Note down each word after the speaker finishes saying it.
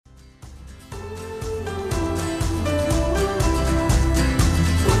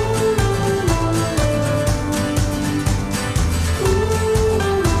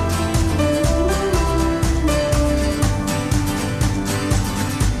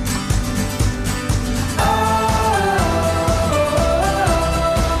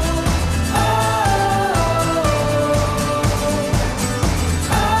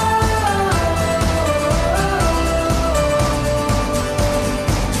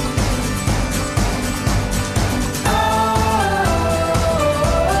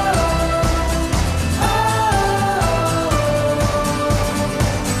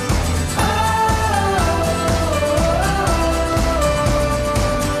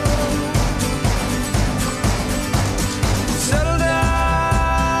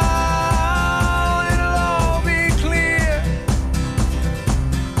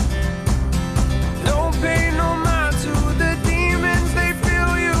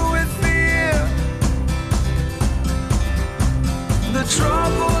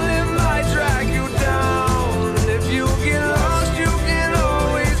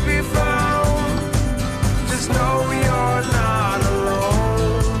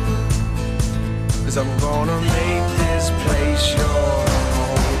'cause I'm gonna make this place your home.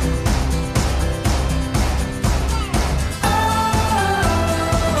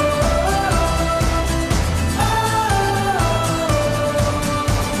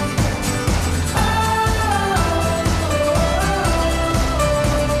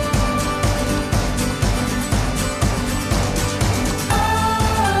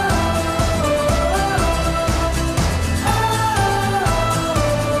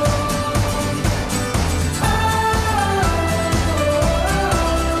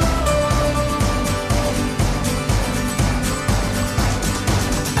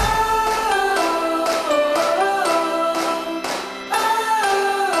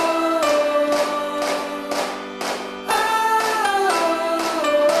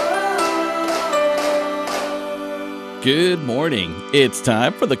 Good morning. It's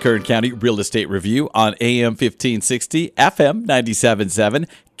time for the Kern County Real Estate Review on AM 1560, FM 97.7,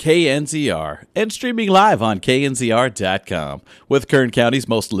 KNZR, and streaming live on knzr.com with Kern County's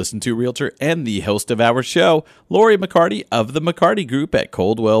most listened to realtor and the host of our show, Lori McCarty of the McCarty Group at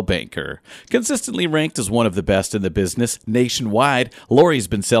Coldwell Banker. Consistently ranked as one of the best in the business nationwide, Lori's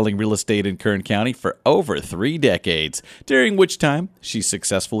been selling real estate in Kern County for over 3 decades, during which time she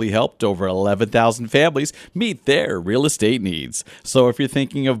successfully helped over 11,000 families meet their real estate needs. So if you're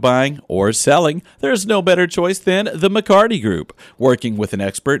thinking of buying or selling, there's no better choice than the McCarty Group. Working with an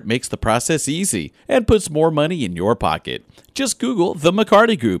expert makes the process easy and puts more money in your pocket. Just Google the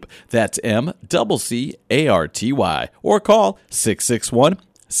McCarty Group. That's MCCARTY, or call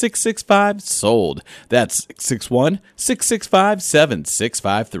 661-665-SOLD. That's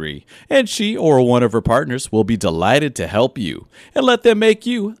 661-665-7653. And she or one of her partners will be delighted to help you and let them make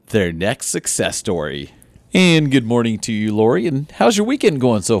you their next success story. And good morning to you, Lori. And how's your weekend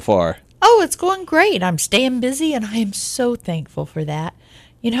going so far? Oh, it's going great. I'm staying busy, and I am so thankful for that.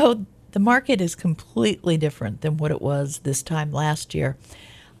 You know, the market is completely different than what it was this time last year.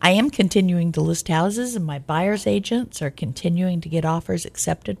 I am continuing to list houses, and my buyer's agents are continuing to get offers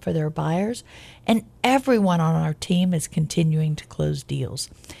accepted for their buyers, and everyone on our team is continuing to close deals.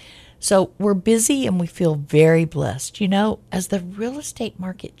 So we're busy, and we feel very blessed. You know, as the real estate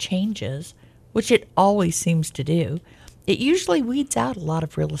market changes, which it always seems to do, it usually weeds out a lot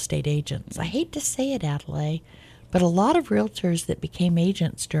of real estate agents. I hate to say it, Adelaide, but a lot of realtors that became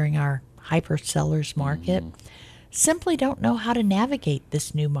agents during our hyper sellers market simply don't know how to navigate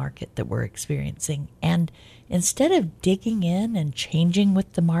this new market that we're experiencing. And instead of digging in and changing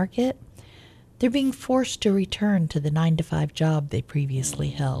with the market, they're being forced to return to the 9-to-5 job they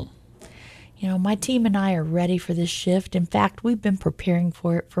previously held. You know, my team and I are ready for this shift. In fact, we've been preparing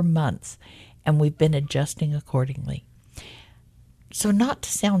for it for months, and we've been adjusting accordingly. So not to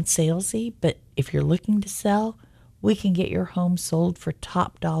sound salesy, but if you're looking to sell, we can get your home sold for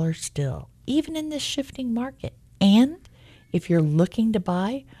top dollar still, even in this shifting market. And if you're looking to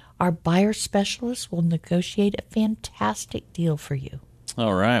buy, our buyer specialists will negotiate a fantastic deal for you.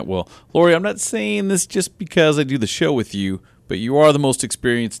 All right. Well, Lori, I'm not saying this just because I do the show with you, but you are the most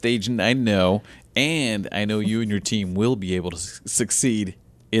experienced agent I know, and I know you and your team will be able to succeed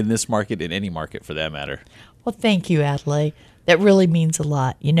in this market, in any market for that matter. Well, thank you, Adelaide. That really means a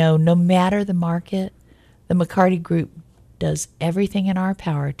lot. You know, no matter the market, the McCarty Group does everything in our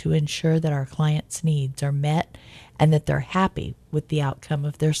power to ensure that our clients' needs are met and that they're happy with the outcome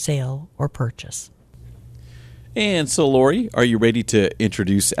of their sale or purchase. And so, Lori, are you ready to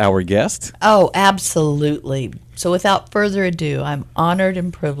introduce our guest? Oh, absolutely. So without further ado, I'm honored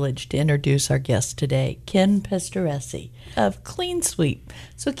and privileged to introduce our guest today, Ken Pestaresi of Clean Sweep.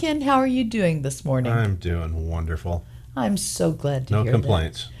 So, Ken, how are you doing this morning? I'm doing wonderful. I'm so glad to hear that. No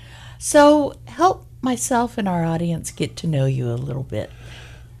complaints. So help myself and our audience get to know you a little bit.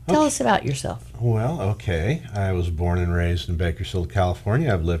 Tell us about yourself. Well, okay. I was born and raised in Bakersfield,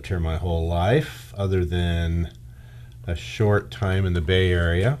 California. I've lived here my whole life, other than a short time in the Bay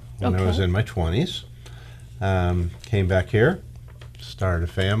Area when I was in my 20s. Came back here, started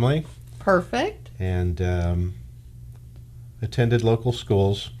a family. Perfect. And attended local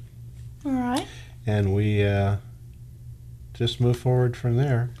schools. All right. And we just moved forward from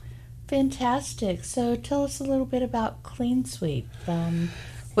there. Fantastic. So tell us a little bit about Clean Sweep.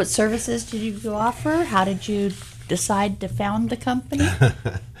 What services did you offer? How did you decide to found the company?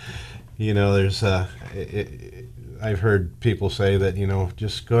 You know, there's I've heard people say that, you know,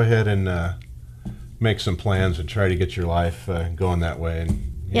 just go ahead and make some plans and try to get your life going that way.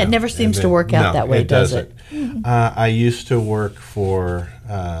 And it never seems to work out that way, does it? Mm-hmm. I used to work for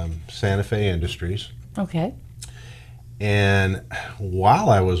Santa Fe Industries. Okay. And while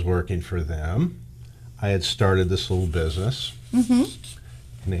I was working for them, I had started this little business,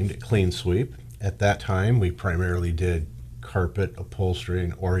 named it Clean Sweep. At that time, we primarily did carpet, upholstery,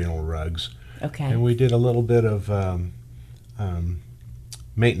 and oriental rugs. Okay. And we did a little bit of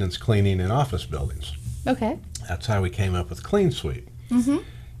maintenance cleaning in office buildings. Okay. That's how we came up with Clean Sweep. Mm-hmm.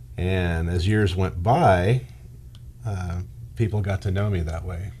 And as years went by, people got to know me that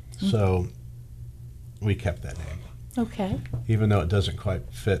way. Mm-hmm. So we kept that name. Okay. Even though it doesn't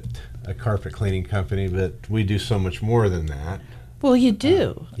quite fit a carpet cleaning company, but we do so much more than that. Well, you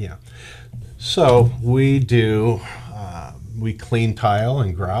do. Yeah. So we do, we clean tile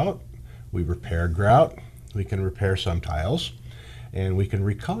and grout. We repair grout. We can repair some tiles. And we can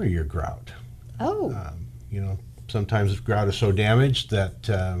recolor your grout. Oh. Sometimes grout is so damaged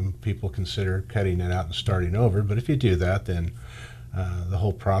that people consider cutting it out and starting over. But if you do that, then the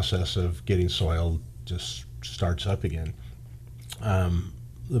whole process of getting soiled just starts up again.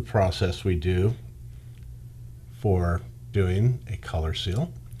 The process we do for doing a color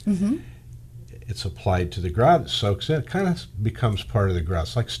seal, it's applied to the grout, it soaks in, it kind of becomes part of the grout.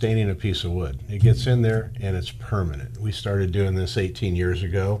 It's like staining a piece of wood. It gets in there and it's permanent. We started doing this 18 years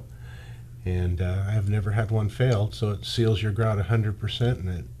ago, and I've never had one failed, so it seals your grout 100% and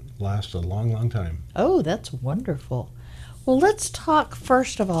it lasts a long, long time. Oh, that's wonderful. Well, let's talk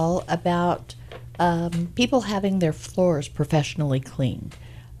first of all about people having their floors professionally cleaned.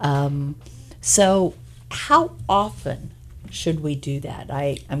 So how often should we do that?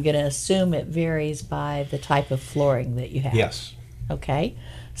 I'm going to assume it varies by the type of flooring that you have. Yes. Okay.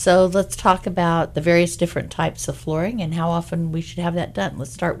 So let's talk about the various different types of flooring and how often we should have that done.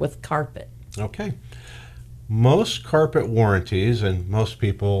 Let's start with carpet. Okay. Most carpet warranties, and most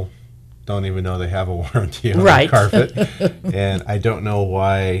people don't even know they have a warranty on Right. their carpet, and I don't know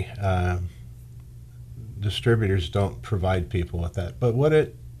why distributors don't provide people with that. But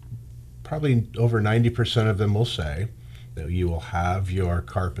probably over 90% of them will say that you will have your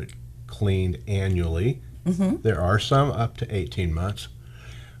carpet cleaned annually. There are some up to 18 months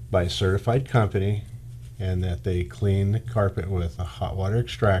by a certified company, and that they clean the carpet with a hot water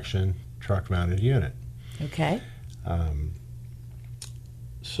extraction truck mounted unit. Okay.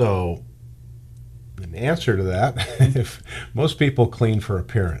 So in answer to that, if most people clean for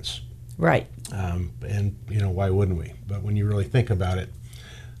appearance, Right. and why wouldn't we? But when you really think about it,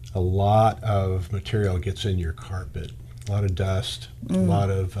 a lot of material gets in your carpet, a lot of dust, a lot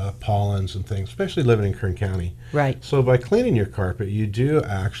of pollens and things, especially living in Kern County. Right. So by cleaning your carpet, you do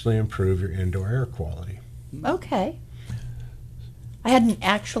actually improve your indoor air quality. Okay. I hadn't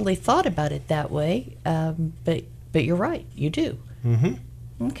actually thought about it that way, but you're right. You do.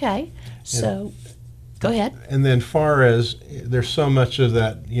 Mm-hmm. Okay. So, go ahead. And then far as there's so much of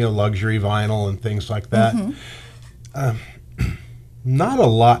that, luxury vinyl and things like that. Not a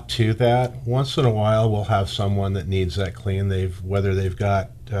lot to that. Once in a while, we'll have someone that needs that clean. Whether they've got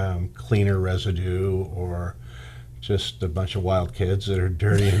cleaner residue or just a bunch of wild kids that are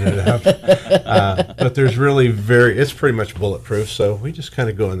dirtying it up. But there's really it's pretty much bulletproof. So we just kind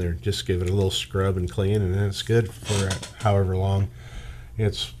of go in there, just give it a little scrub and clean, and then it's good for however long.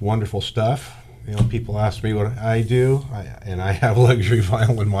 It's wonderful stuff. People ask me what I do, and I have luxury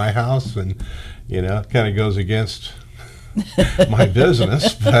vinyl in my house, and it kind of goes against my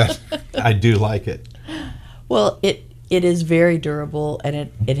business, but I do like it. Well, it is very durable,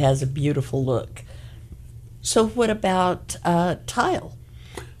 and it has a beautiful look. So what about tile?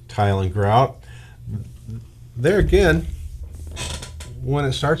 Tile and grout. There again, when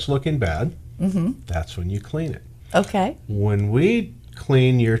it starts looking bad, that's when you clean it. Okay. When we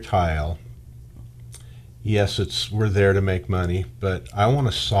clean your tile, yes, we're there to make money, but I want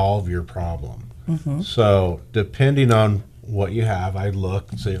to solve your problem. So depending on what you have, I look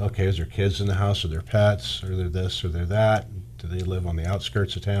and say, okay, is there kids in the house? Are there pets? Are there this? Or there that? Do they live on the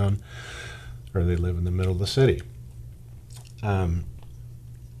outskirts of town? Or do they live in the middle of the city?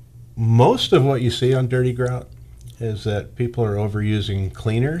 Most of what you see on dirty grout is that people are overusing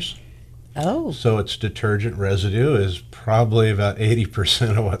cleaners. Oh. So its detergent residue is probably about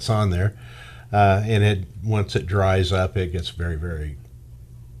 80% of what's on there. And once it dries up, it gets very, very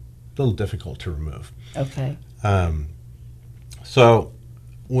little difficult to remove. Okay. So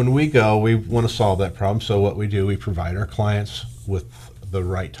when we go, we want to solve that problem. So what we do, we provide our clients with the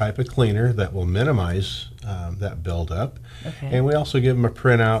right type of cleaner that will minimize that buildup. Okay. And we also give them a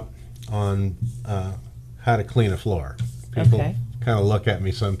printout on how to clean a floor. People kind of look at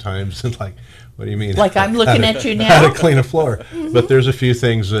me sometimes and like, what do you mean? Like I'm looking at you now? How to clean a floor. But there's a few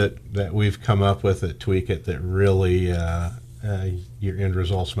things that we've come up with that tweak it that really your end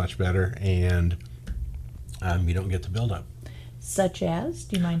result's much better, and you don't get the buildup. Such as?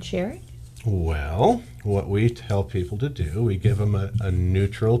 Do you mind sharing? Well, what we tell people to do, we give them a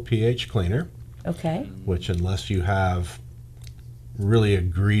neutral pH cleaner. Okay. which unless you have really a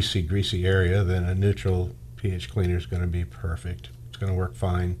greasy area, then a neutral pH cleaner is going to be perfect. It's going to work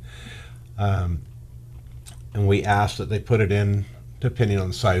fine. And we ask that they put it in depending on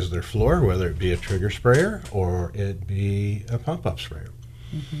the size of their floor, whether it be a trigger sprayer or it be a pump-up sprayer.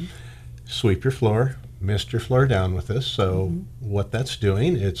 Sweep your floor, mist your floor down with this. So what that's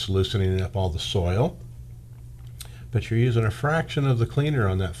doing, it's loosening up all the soil, but you're using a fraction of the cleaner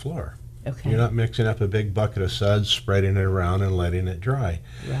on that floor. Okay. You're not mixing up a big bucket of suds, spreading it around and letting it dry.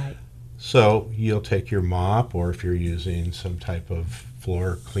 Right. So you'll take your mop, or if you're using some type of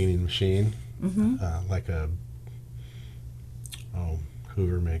floor cleaning machine, like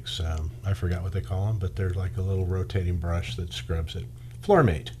Hoover makes, I forgot what they call them, but they're like a little rotating brush that scrubs it.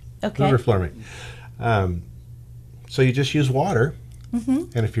 Floormate. Okay. Hoover Floormate. So you just use water,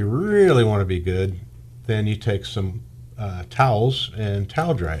 and if you really want to be good, then you take some towels and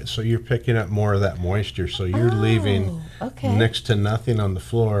towel dry it. So you're picking up more of that moisture. So you're leaving next to nothing on the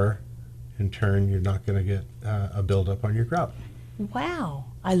floor. In turn, you're not going to get a buildup on your grout. Wow.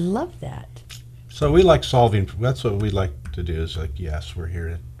 I love that. So we like solving. That's what we like to do. Is like, yes, we're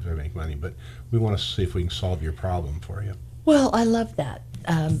here to make money, but we want to see if we can solve your problem for you. Well, I love that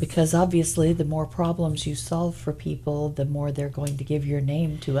because obviously the more problems you solve for people, the more they're going to give your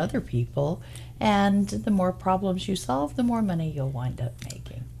name to other people. And the more problems you solve, the more money you'll wind up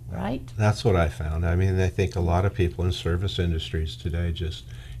making, right? That's what I found. I mean, I think a lot of people in service industries today just,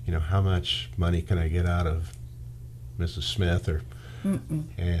 how much money can I get out of Mrs. Smith?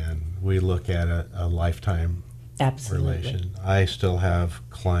 And we look at a lifetime Absolutely. relation. I still have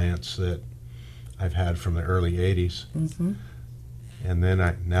clients that I've had from the early 80s. And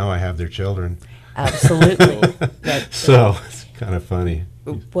then now I have their children. Absolutely. So it's kind of funny.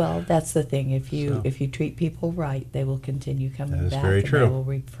 Well, that's the thing. If you treat people right, they will continue coming That is back, very and true. they will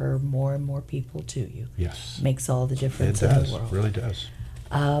refer more and more people to you. Yes. Makes all the It difference in does. the world. It really does.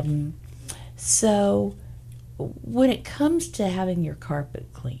 So, when it comes to having your carpet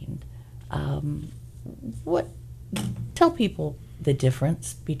cleaned, tell people the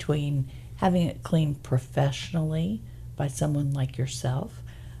difference between having it cleaned professionally by someone like yourself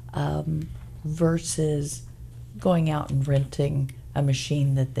versus going out and renting a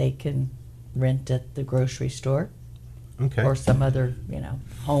machine that they can rent at the grocery store Okay. or some other,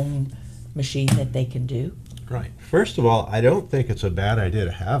 home machine that they can do. Right. First of all, I don't think it's a bad idea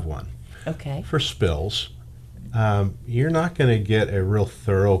to have one. Okay. For spills, you're not going to get a real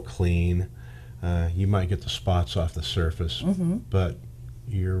thorough clean. You might get the spots off the surface, but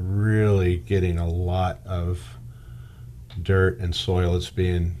you're really getting a lot of dirt and soil that's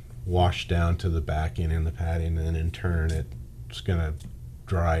being washed down to the backing and the padding, and in turn it's going to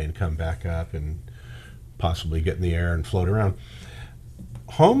dry and come back up and possibly get in the air and float around.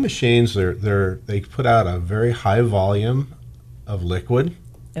 Home machines, they put out a very high volume of liquid,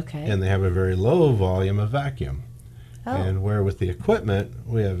 Okay. and they have a very low volume of vacuum. Oh. And where with the equipment,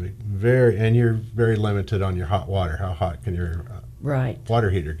 we have and you're very limited on your hot water. How hot can your Right. water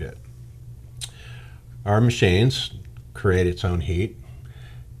heater get? Our machines create its own heat,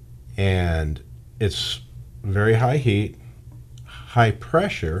 and it's very high heat, high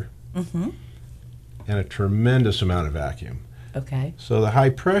pressure, and a tremendous amount of vacuum. Okay. So the high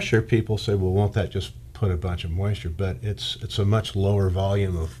pressure, people say, well, won't that just put a bunch of moisture? But it's a much lower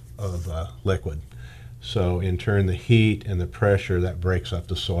volume of liquid. So in turn, the heat and the pressure, that breaks up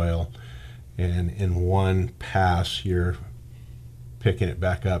the soil. And in one pass, you're picking it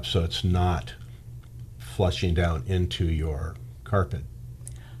back up so it's not flushing down into your carpet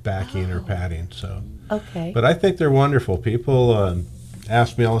backing or padding. So, Okay. but I think they're wonderful. People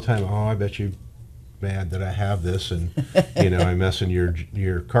ask me all the time, oh, I bet you mad that I have this and I'm messing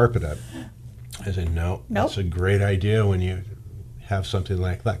your carpet up. I said, no, Nope. That's a great idea when you have something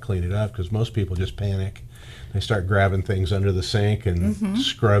like that, clean it up, because most people just panic. They start grabbing things under the sink and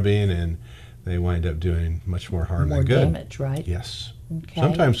scrubbing, and they wind up doing much more harm More than good. damage, right? Yes. Okay.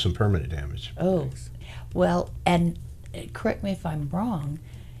 Sometimes some permanent damage. Oh, well, and correct me if I'm wrong.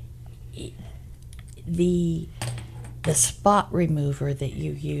 The spot remover that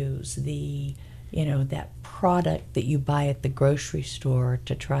you use, that product that you buy at the grocery store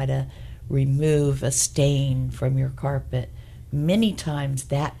to try to remove a stain from your carpet, many times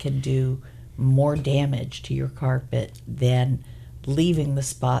that can do more damage to your carpet than leaving the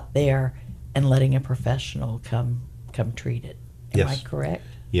spot there and letting a professional come treat it. Am I Yes. correct?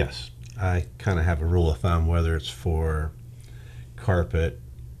 Yes. I kind of have a rule of thumb, whether it's for carpet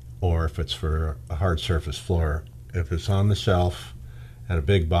or if it's for a hard surface floor. If it's on the shelf at a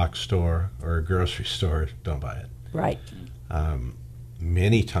big box store or a grocery store, don't buy it. Right.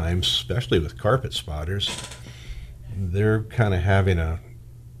 many times, especially with carpet spotters, they're kind of having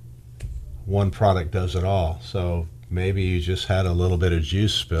one product does it all. So maybe you just had a little bit of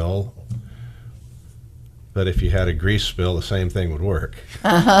juice spill, but if you had a grease spill, the same thing would work.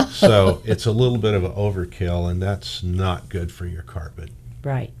 So it's a little bit of an overkill, and that's not good for your carpet.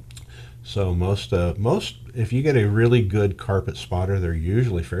 Right. So most if you get a really good carpet spotter, they're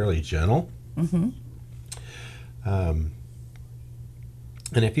usually fairly gentle. Mm-hmm.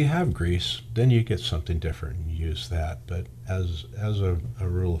 And if you have grease, then you get something different and use that. But as a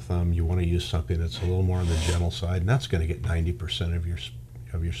rule of thumb, you want to use something that's a little more on the gentle side, and that's going to get 90% of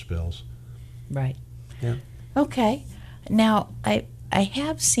your spills. Right. Yeah. Okay. Now, I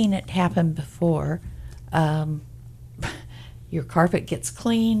have seen it happen before. Your carpet gets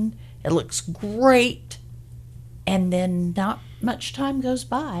clean, it looks great, and then not much time goes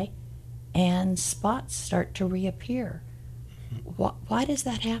by, and spots start to reappear. Why does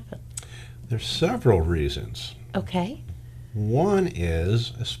that happen? There's several reasons. Okay. One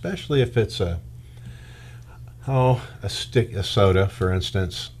is, especially if it's a soda, for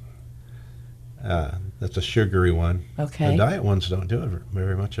instance, that's a sugary one. Okay. The diet ones don't do it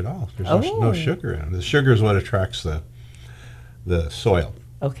very much at all. There's Oh. no sugar in them. The sugar is what attracts the soil.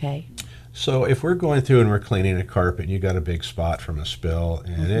 Okay. So if we're going through and we're cleaning a carpet and you got a big spot from a spill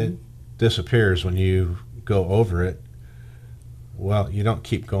and it disappears when you go over it, well, you don't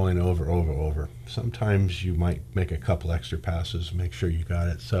keep going over. Sometimes you might make a couple extra passes, make sure you got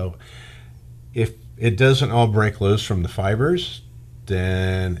it. So if it doesn't all break loose from the fibers,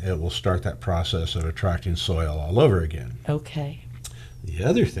 then it will start that process of attracting soil all over again. Okay. The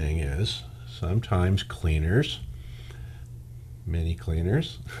other thing is sometimes mini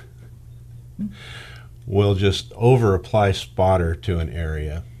cleaners, will just over apply spotter to an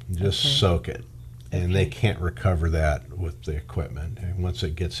area, just soak it. And they can't recover that with the equipment. And once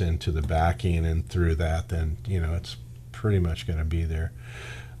it gets into the backing and through that, then, it's pretty much going to be there.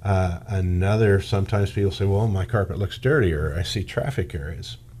 Sometimes people say, well, my carpet looks dirty, or I see traffic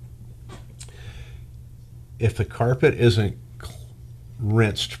areas. If the carpet isn't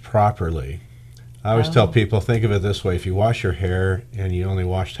rinsed properly, I always tell people, think of it this way. If you wash your hair and you only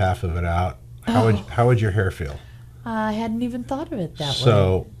washed half of it out, how would your hair feel? I hadn't even thought of it that way.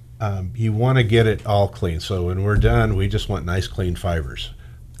 So you want to get it all clean. So when we're done, we just want nice clean fibers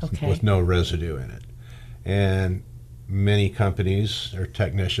with no residue in it. And many companies or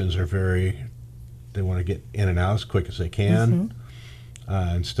technicians they want to get in and out as quick as they can,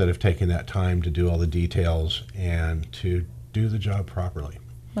 instead of taking that time to do all the details and to do the job properly.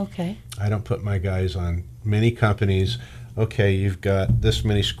 Okay. I don't put my guys on many companies. Okay, you've got this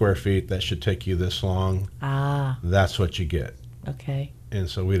many square feet, that should take you this long. That's what you get. Okay. And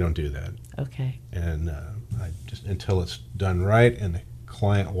so we don't do that. Okay. And I just, until it's done right and the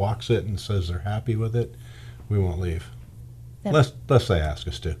client walks it and says they're happy with it, we won't leave. Unless they ask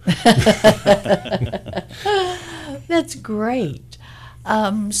us to. That's great.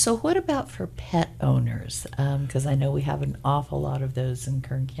 So what about for pet owners? Because I know we have an awful lot of those in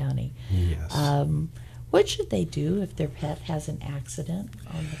Kern County. Yes. What should they do if their pet has an accident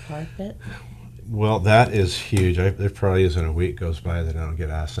on the carpet? Well, that is huge. There probably isn't a week goes by that I don't get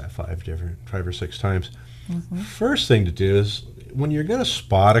asked that 5 or 6 times. First thing to do is when you're going to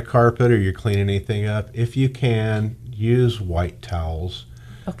spot a carpet or you're cleaning anything up, if you can, use white towels.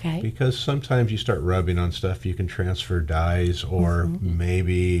 Okay. Because sometimes you start rubbing on stuff, you can transfer dyes, or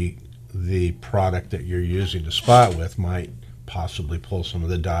maybe the product that you're using to spot with might possibly pull some of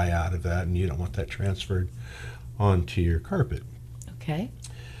the dye out of that, and you don't want that transferred onto your carpet. Okay.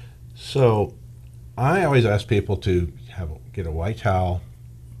 So I always ask people to get a white towel,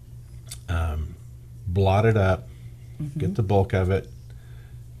 blot it up, get the bulk of it,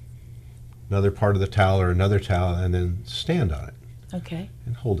 another part of the towel or another towel, and then stand on it. Okay.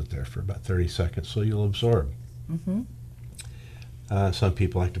 And hold it there for about 30 seconds so you'll absorb. Some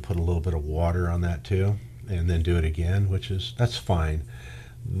people like to put a little bit of water on that too, and then do it again, that's fine.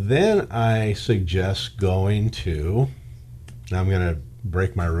 Then I suggest going to, now I'm going to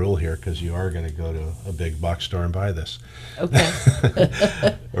break my rule here because you are going to go to a big box store and buy this.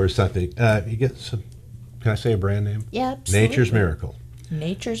 Okay. Or something. You get some, can I say a brand name? Yeah, absolutely. Nature's Miracle.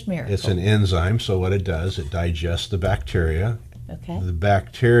 Nature's Miracle. It's an enzyme, so what it does, it digests the bacteria. Okay. The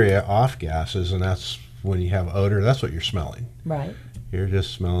bacteria off gases, and that's when you have odor, that's what you're smelling. Right. You're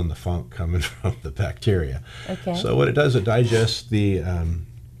just smelling the funk coming from the bacteria. Okay. So what it does, it digests the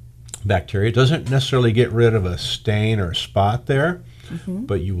bacteria. It doesn't necessarily get rid of a stain or a spot there,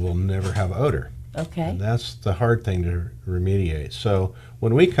 but you will never have odor. Okay. And that's the hard thing to remediate. So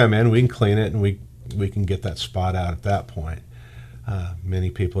when we come in, we can clean it, and we can get that spot out at that point. Many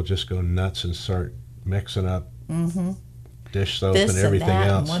people just go nuts and start mixing up dish soap This and and everything that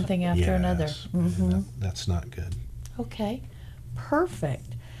and else. one thing after another. That's not good. Okay,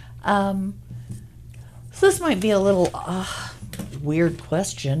 perfect. So this might be a little weird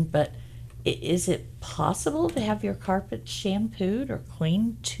question, but is it possible to have your carpet shampooed or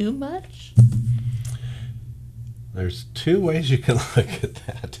cleaned too much? There's two ways you can look at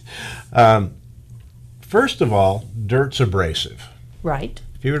that. First of all, dirt's abrasive. Right.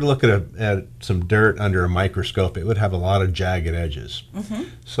 If you were to look at some dirt under a microscope, it would have a lot of jagged edges.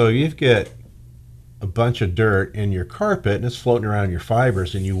 So you get a bunch of dirt in your carpet and it's floating around your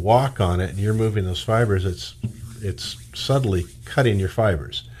fibers, and you walk on it and you're moving those fibers, it's subtly cutting your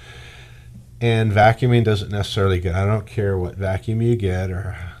fibers. And vacuuming doesn't necessarily get, I don't care what vacuum you get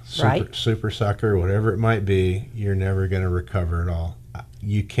or super sucker, whatever it might be, you're never going to recover it all.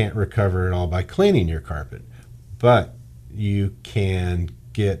 You can't recover it all by cleaning your carpet, but you can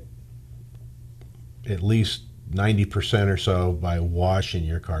get at least 90% or so by washing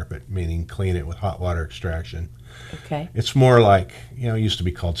your carpet, meaning clean it with hot water extraction. Okay. It's more like, it used to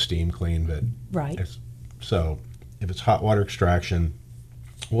be called steam clean, but Right. So if it's hot water extraction,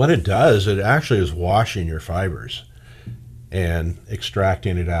 what it does, it actually is washing your fibers and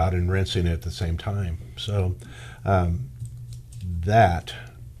extracting it out and rinsing it at the same time. So that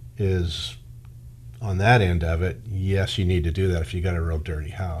is, on that end of it, yes, you need to do that if you got a real dirty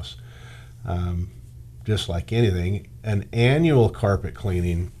house. Just like anything, an annual carpet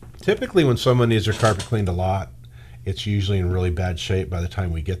cleaning, typically when someone needs their carpet cleaned a lot, it's usually in really bad shape by the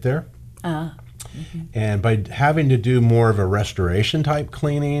time we get there. And by having to do more of a restoration type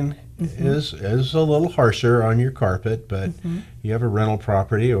cleaning is a little harsher on your carpet, but you have a rental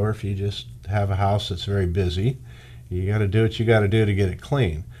property, or if you just have a house that's very busy, you got to do what you got to do to get it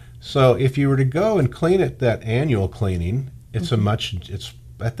clean. So if you were to go and clean it, that annual cleaning, it's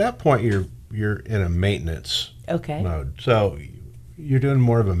at that point you're in a maintenance mode. So you're doing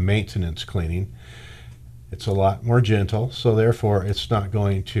more of a maintenance cleaning. It's a lot more gentle, so therefore it's not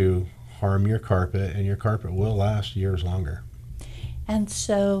going to harm your carpet, and your carpet will last years longer. And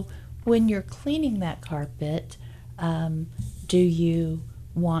so when you're cleaning that carpet, do you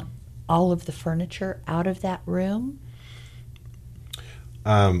want all of the furniture out of that room?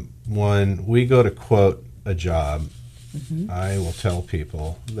 When we go to quote a job, I will tell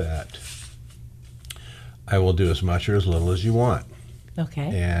people that I will do as much or as little as you want. Okay.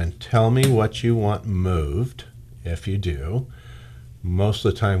 And tell me what you want moved, if you do. Most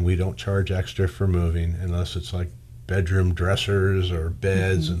of the time we don't charge extra for moving unless it's like bedroom dressers or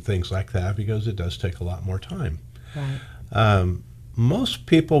beds and things like that, because it does take a lot more time. Right. Most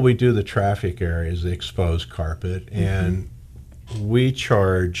people, we do the traffic areas, the exposed carpet, and we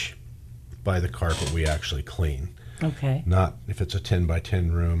charge by the carpet we actually clean. Okay. Not if it's a 10 by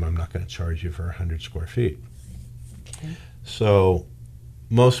 10 room, I'm not going to charge you for 100 square feet. Okay. So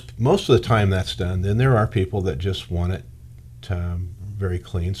most of the time that's done. Then there are people that just want it very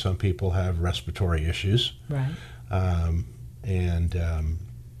clean. Some people have respiratory issues. Right.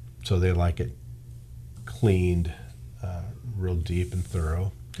 So they like it cleaned real deep and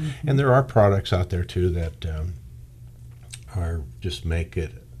thorough. And there are products out there too that are just make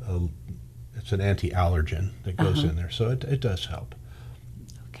it it's an anti-allergen that goes in there, so it does help.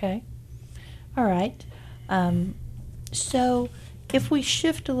 Okay. All right. So if we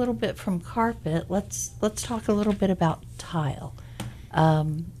shift a little bit from carpet, let's talk a little bit about tile,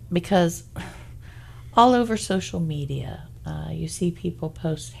 because all over social media, you see people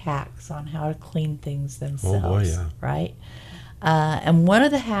post hacks on how to clean things themselves. Oh boy, yeah. Right. And one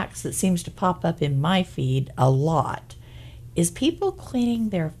of the hacks that seems to pop up in my feed a lot is people cleaning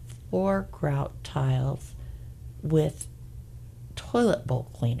their floor grout tiles with toilet bowl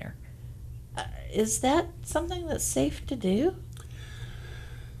cleaner. Is that something that's safe to do?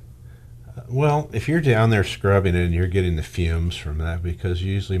 Well, if you're down there scrubbing it and you're getting the fumes from that, because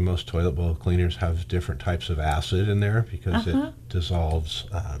usually most toilet bowl cleaners have different types of acid in there because it dissolves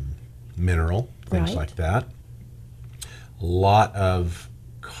mineral, things like that. A lot of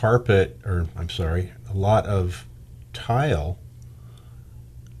a lot of tile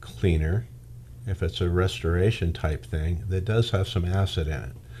cleaner, if it's a restoration type thing, that does have some acid in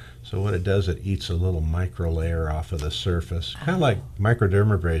it. So what it does, it eats a little micro layer off of the surface, kind of like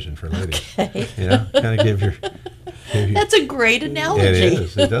microdermabrasion for ladies. Okay. Kind of give you. That's a great analogy. It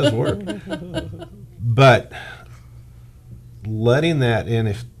is. It does work. But letting that in,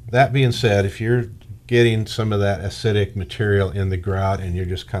 if that being said, if you're getting some of that acidic material in the grout and you're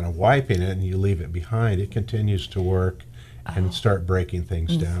just kind of wiping it and you leave it behind, it continues to work and start breaking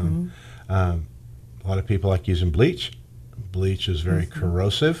things down. A lot of people like using bleach, bleach is very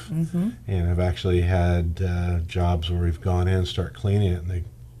corrosive, and I've actually had jobs where we've gone in, start cleaning it, and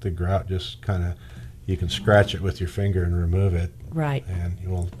the grout just kind of, you can scratch it with your finger and remove it. Right. And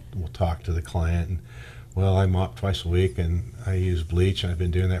we'll talk to the client, and, well, I mop twice a week, and I use bleach, and I've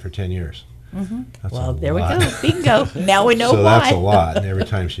been doing that for 10 years. That's Well, a there we lot. go. Bingo. Now we know So why. that's a lot, and every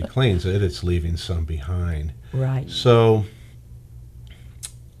time she cleans it, it's leaving some behind. Right. So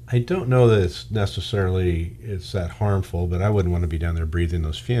I don't know that it's that harmful, but I wouldn't want to be down there breathing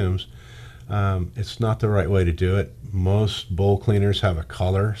those fumes. It's not the right way to do it. Most bowl cleaners have a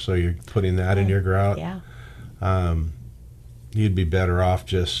color, so you're putting that in your grout. Yeah. You'd be better off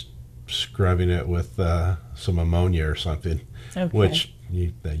just scrubbing it with some ammonia or something, Okay. which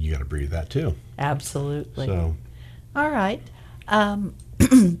you got to breathe that too. Absolutely. So All right.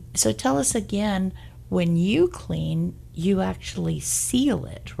 So tell us again, when you clean, you actually seal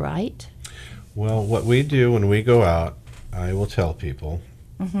it, right? well, what we do when we go out, I will tell people.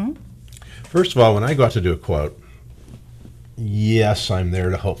 First of all, when I go out to do a quote, yes, I'm there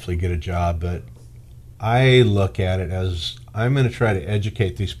to hopefully get a job, but I look at it as I'm going to try to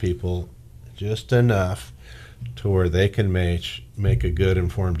educate these people just enough to where they can make a good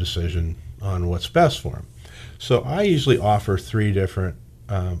informed decision on what's best for them. So I usually offer 3 different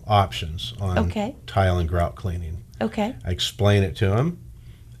options on Okay. tile and grout cleaning. Okay. I explain it to them,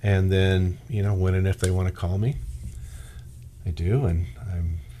 and then, when and if they want to call me, I do, and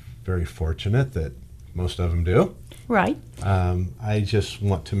I'm very fortunate that most of them do. Right. I just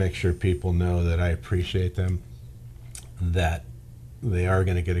want to make sure people know that I appreciate them, that they are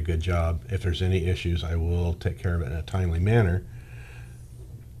going to get a good job. If there's any issues, I will take care of it in a timely manner.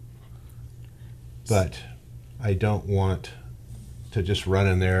 But I don't want to just run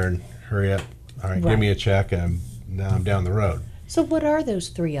in there and hurry up. All right, Right. give me a check, and now I'm down the road. So what are those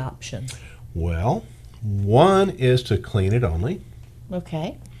 3 options? Well, one is to clean it only.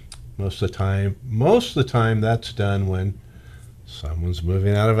 Okay. Most of the time that's done when someone's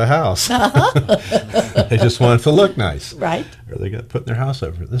moving out of a house. They just want it to look nice. Right. Or they got putting their house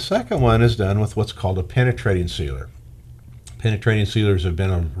over. The second one is done with what's called a penetrating sealer. Penetrating sealers have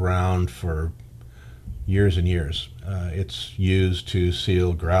been around for years and years. It's used to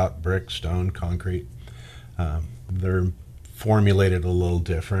seal grout, brick, stone, concrete. They're formulated a little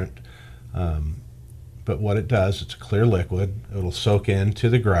different. But what it does, it's a clear liquid. It'll soak into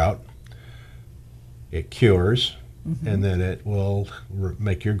the grout. It cures, and then it will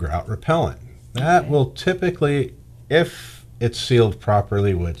make your grout repellent. That will typically, if it's sealed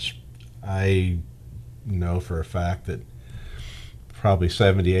properly, which I know for a fact that probably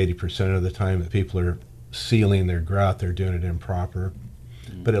 70-80% of the time that people are sealing their grout, they're doing it improper.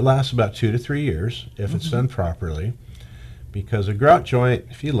 But it lasts about 2 to 3 years if it's done properly. Because a grout joint,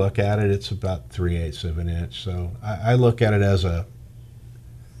 if you look at it, it's about 3/8 of an inch. So I look at it as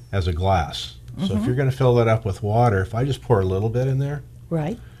a glass. So if you're going to fill that up with water, if I just pour a little bit in there,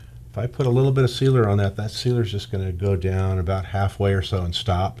 Right. if I put a little bit of sealer on that sealer's just going to go down about halfway or so and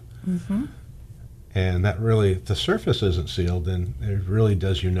stop. And that really, if the surface isn't sealed, then it really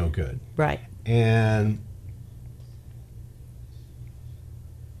does you no good. Right. And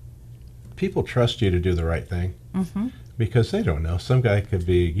people trust you to do the right thing because they don't know. Some guy could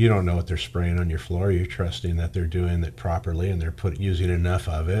be, you don't know what they're spraying on your floor. You're trusting that they're doing it properly and they're using enough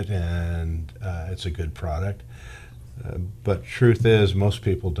of it, and it's a good product. But truth is, most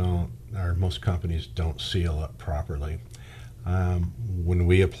people don't, or most companies don't seal up properly. When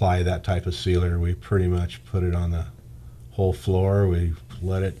we apply that type of sealer, we pretty much put it on the whole floor. We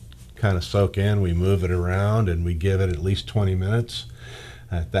let it kind of soak in. We move it around, and we give it at least 20 minutes.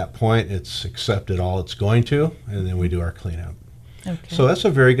 At that point, it's accepted all it's going to, and then we do our cleanup. Okay. So that's a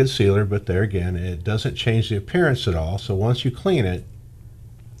very good sealer, but there again, it doesn't change the appearance at all. So once you clean it,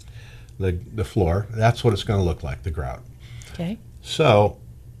 the floor, that's what it's going to look like, the grout. Okay. So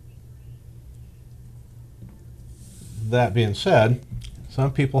that being said,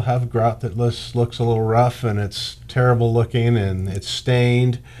 some people have grout that looks a little rough and it's terrible looking and it's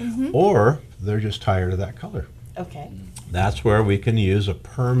stained, or they're just tired of that color. Okay. That's where we can use a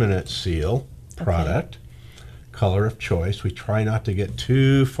permanent seal product, color of choice. We try not to get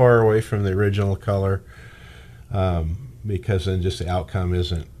too far away from the original color because then just the outcome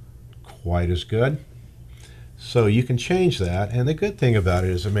isn't quite as good. So you can change that, and the good thing about it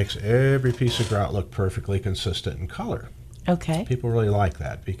is it makes every piece of grout look perfectly consistent in color. Okay. People really like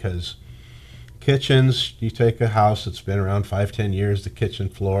that because kitchens, you take a house that's been around 5-10 years, the kitchen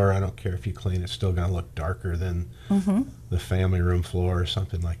floor, I don't care if you clean, it's still going to look darker than the family room floor or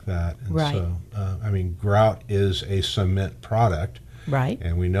something like that. And Right. so, grout is a cement product, Right.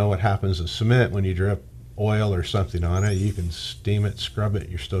 and we know what happens to cement when you oil or something on it, you can steam it, scrub it,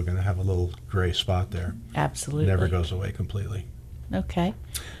 you're still going to have a little gray spot there. Absolutely. Never goes away completely. Okay.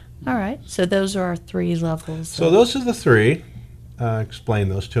 All right. So those are our 3 levels. So those are the 3. Explain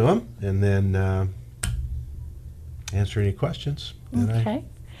those to them, and then answer any questions. Okay.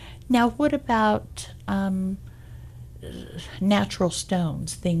 Now, what about natural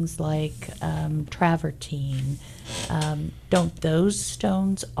stones, things like travertine? Don't those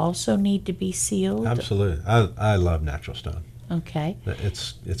stones also need to be sealed? Absolutely. I love natural stone. Okay.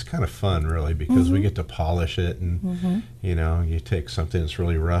 It's kind of fun, really, because we get to polish it, and you take something that's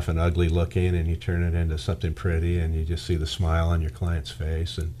really rough and ugly looking, and you turn it into something pretty, and you just see the smile on your client's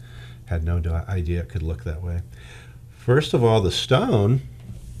face, and had no idea it could look that way. First of all, the stone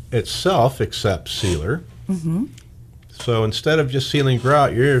itself accepts sealer. Mm-hmm. So instead of just sealing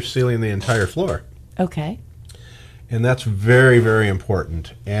grout, you're sealing the entire floor. Okay. And that's very, very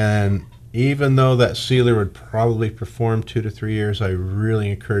important. And even though that sealer would probably perform 2 to 3 years, I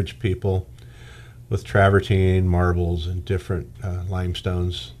really encourage people with travertine, marbles, and different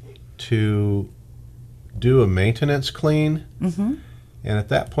limestones to do a maintenance clean. Mm-hmm. And at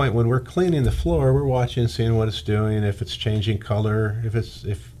that point, when we're cleaning the floor, we're watching, seeing what it's doing, if it's changing color,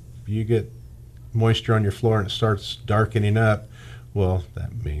 if you get moisture on your floor and it starts darkening up, well,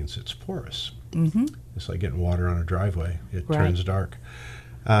 that means it's porous. Mm-hmm. It's like getting water on a driveway. It turns dark.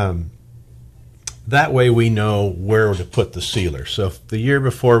 That way we know where to put the sealer. So if the year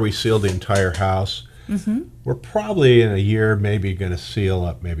before we sealed the entire house, we're probably in a year maybe going to seal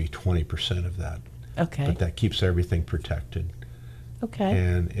up maybe 20% of that. Okay. But that keeps everything protected. Okay.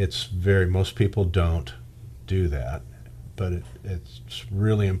 And most people don't do that, but it's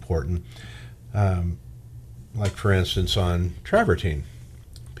really important. Like, for instance, on travertine,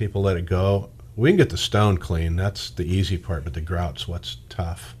 people let it go. We can get the stone clean. That's the easy part, but the grout's what's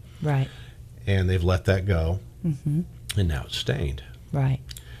tough. Right. And they've let that go, and now it's stained. Right.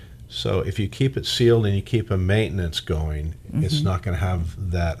 So if you keep it sealed and you keep a maintenance going, it's not going to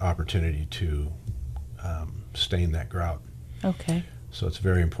have that opportunity to stain that grout. Okay. So it's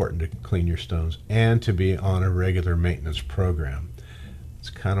very important to clean your stones and to be on a regular maintenance program. It's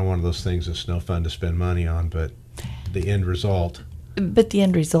kind of one of those things that's no fun to spend money on, but the end result. But the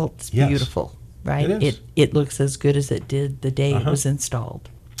end result's beautiful, right? It is. It looks as good as it did the day it was installed.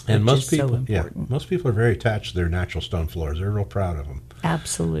 And most is people, so important. most people are very attached to their natural stone floors. They're real proud of them.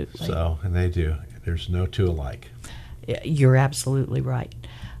 Absolutely. So, and they do. There's no two alike. You're absolutely right.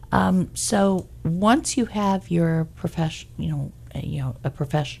 So once you have your a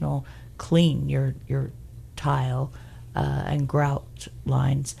professional clean your tile and grout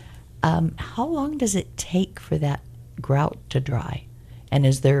lines, how long does it take for that grout to dry? And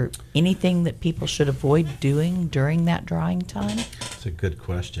is there anything that people should avoid doing during that drying time? That's a good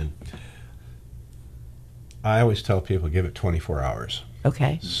question. I always tell people give it 24 hours.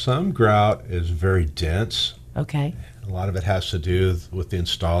 Okay. Some grout is very dense. Okay. A lot of it has to do with the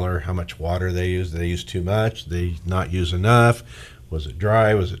installer, how much water they use. Did they use too much? Did they not use enough? Was it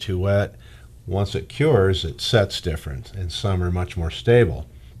dry? Was it too wet? Once it cures, it sets different, and some are much more stable.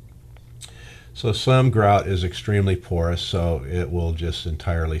 So some grout is extremely porous, so it will just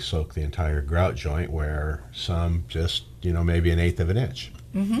entirely soak the entire grout joint, where some just, maybe 1/8 of an inch.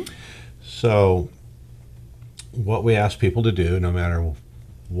 Mm-hmm. So what we ask people to do, no matter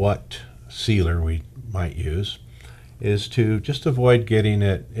what sealer we might use, is to just avoid getting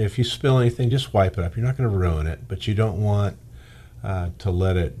it. If you spill anything, just wipe it up. You're not going to ruin it, but you don't want to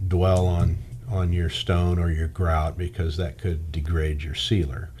let it dwell on your stone or your grout, because that could degrade your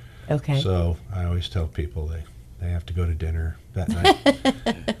sealer. Okay. So I always tell people they have to go to dinner that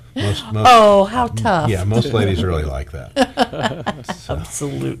night. most, oh, how tough. Yeah, most ladies really like that. So,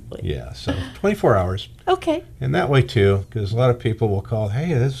 absolutely. Yeah, so 24 hours. Okay. And that way, too, because a lot of people will call,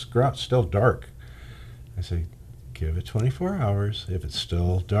 hey, this grout's still dark. I say, give it 24 hours. If it's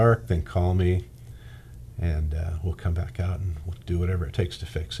still dark, then call me, and we'll come back out and we'll do whatever it takes to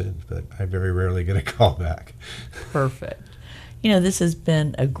fix it. But I very rarely get a call back. Perfect. This has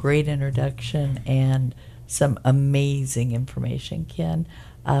been a great introduction and some amazing information, Ken.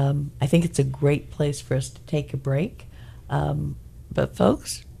 I think it's a great place for us to take a break. But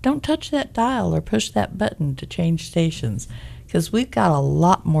folks, don't touch that dial or push that button to change stations, because we've got a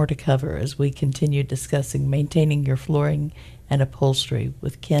lot more to cover as we continue discussing maintaining your flooring and upholstery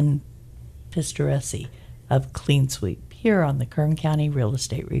with Ken Pistoresi of Clean Sweep here on the Kern County Real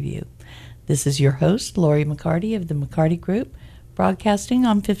Estate Review. This is your host, Lori McCarty of the McCarty Group, broadcasting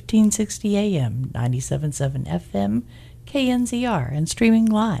on 1560 AM, 97.7 FM, KNZR, and streaming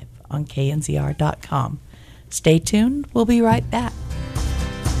live on knzr.com. Stay tuned. We'll be right back.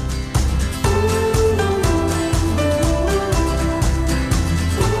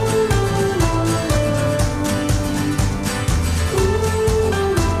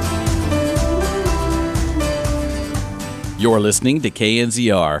 You're listening to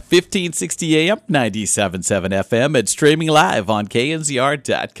KNZR 1560 AM, 97.7 FM, and streaming live on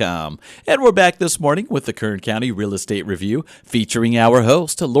knzr.com. And we're back this morning with the Kern County Real Estate Review, featuring our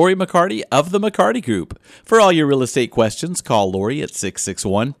host, Lori McCarty of the McCarty Group. For all your real estate questions, call Lori at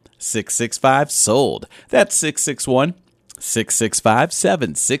 661-665-SOLD. That's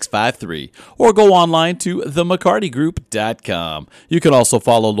 661-665-7653, or go online to themccartygroup.com. You can also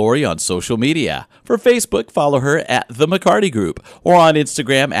follow Lori on social media. For Facebook, follow her at The McCarty Group, or on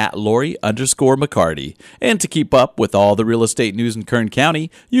Instagram at Lori_McCarty. And to keep up with all the real estate news in Kern County,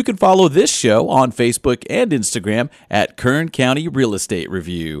 you can follow this show on Facebook and Instagram at Kern County Real Estate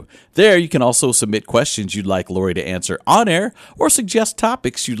Review. There, you can also submit questions you'd like Lori to answer on air, or suggest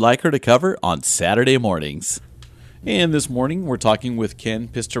topics you'd like her to cover on Saturday mornings. And this morning, we're talking with Ken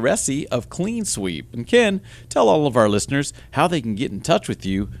Pistoresi of Clean Sweep. And Ken, tell all of our listeners how they can get in touch with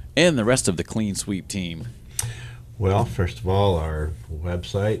you and the rest of the Clean Sweep team. Well, first of all, our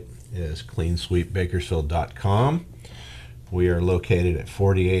website is cleansweepbakersfield.com. We are located at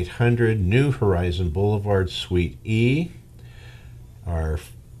 4800 New Horizon Boulevard, Suite E. Our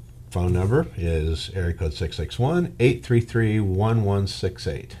phone number is area code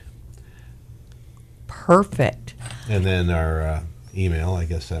 661-833-1168. Perfect. And then our email, I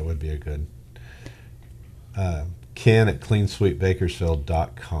guess that would be a good, Ken at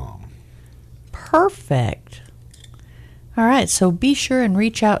cleansweepbakersfield.com. Perfect. All right, so be sure and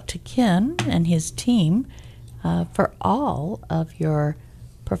reach out to Ken and his team for all of your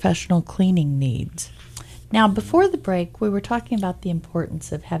professional cleaning needs. Now, before the break, we were talking about the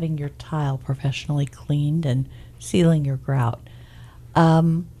importance of having your tile professionally cleaned and sealing your grout.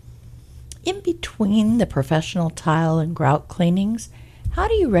 In between the professional tile and grout cleanings, how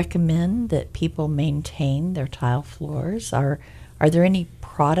do you recommend that people maintain their tile floors? Are there any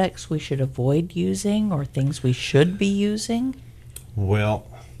products we should avoid using or things we should be using? Well,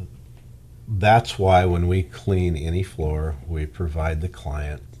 that's why when we clean any floor, we provide the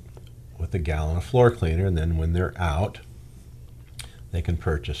client with a gallon of floor cleaner, and then when they're out, they can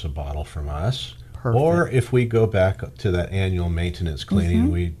purchase a bottle from us. Perfect. Or if we go back to that annual maintenance cleaning,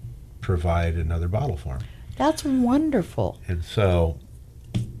 we provide another bottle for them. That's wonderful. And so,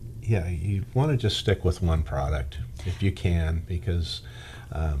 yeah, you want to just stick with one product if you can, because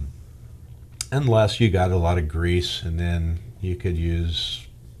unless you got a lot of grease, and then you could use,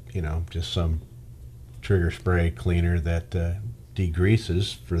 just some trigger spray cleaner that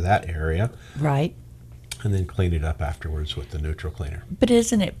degreases for that area. Right. And then clean it up afterwards with the neutral cleaner. But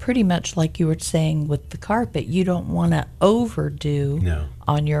isn't it pretty much like you were saying with the carpet? You don't want to overdo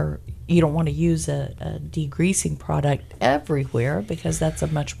on you don't want to use a degreasing product everywhere, because that's a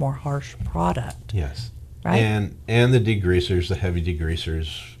much more harsh product. Yes. Right? And the degreasers, the heavy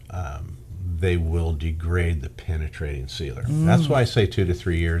degreasers, they will degrade the penetrating sealer. That's why I say 2 to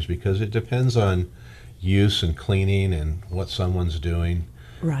 3 years, because it depends on use and cleaning and what someone's doing.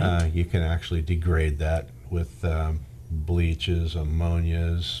 Right. You can actually degrade that with bleaches,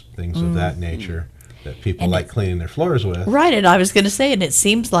 ammonias, things of that nature that people like cleaning their floors with. Right, and I was going to say, and it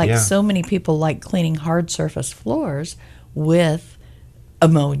seems like Yeah. so many people like cleaning hard surface floors with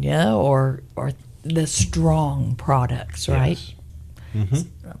ammonia or the strong products, right? Yes.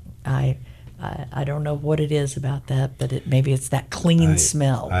 I don't know what it is about that, but maybe it's that clean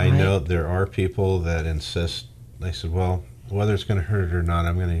smell. I right? know there are people that insist. They said, well, whether it's going to hurt or not,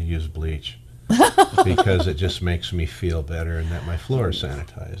 I'm going to use bleach because it just makes me feel better and that my floor is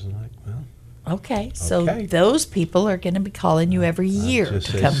sanitized. And I'm like, well, Okay, so Okay. those people are going to be calling you every year just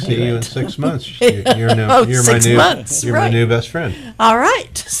to say, come see do you in it. 6 months. You're Oh, my 6 new, months, you're right. my new best friend. All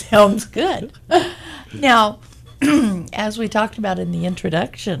right, sounds good. Now, as we talked about in the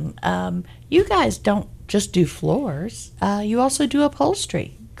introduction, you guys don't just do floors. You also do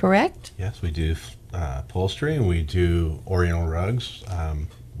upholstery, correct? Yes, we do upholstery, and we do Oriental rugs,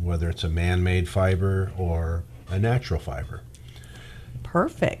 whether it's a man-made fiber or a natural fiber.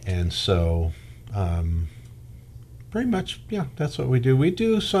 Perfect. And so, pretty much, yeah, that's what we do. We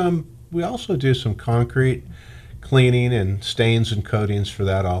also do some concrete cleaning and stains and coatings for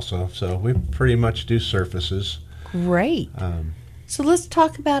that also. So we pretty much do surfaces. Great. So let's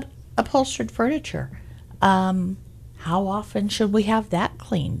talk about upholstered furniture. How often should we have that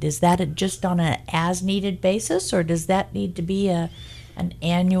cleaned? Is that just on an as-needed basis, or does that need to be an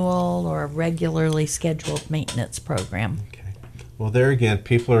annual or a regularly scheduled maintenance program? Okay. Well, there again,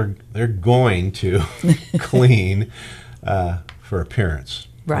 they're going to clean for appearance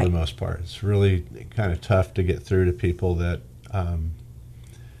for Right. the most part. It's really kind of tough to get through to people that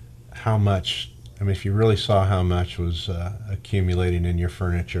how much. I mean, if you really saw how much was accumulating in your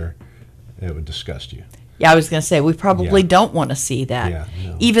furniture, it would disgust you. Yeah, I was going to say, we probably Yeah. don't want to see that. Yeah,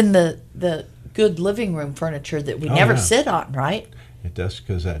 no. Even the good living room furniture that we Oh, never yeah. sit on, right? It does,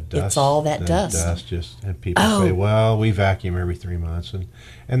 because that dust. It's all that dust. just, and people Oh. say, well, we vacuum every 3 months,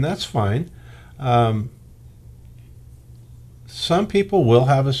 and that's fine. Some people will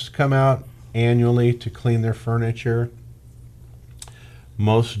have us come out annually to clean their furniture.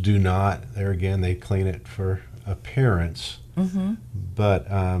 Most do not. There again, they clean it for appearance. Mm-hmm. But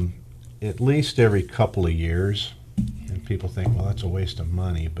at least every couple of years, and people think, well, that's a waste of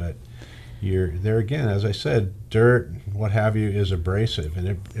money, but you're there again, as I said, dirt, what have you, is abrasive, and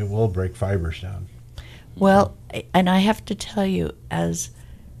it will break fibers down. Well, and I have to tell you, as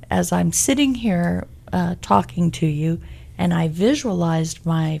I'm sitting here talking to you, and I visualized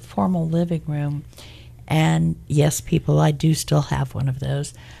my formal living room, and yes, people, I do still have one of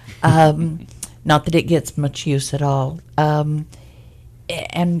those. Not that it gets much use at all.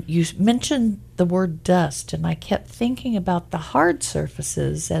 And you mentioned the word dust, and I kept thinking about the hard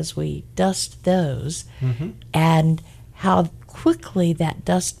surfaces as we dust those, and how quickly that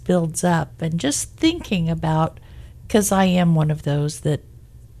dust builds up. And just thinking about, because I am one of those that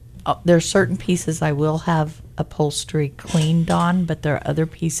there are certain pieces I will have upholstery cleaned on, but there are other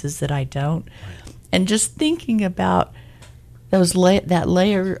pieces that I don't. And just thinking about that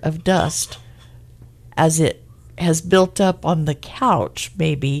layer of dust as it has built up on the couch,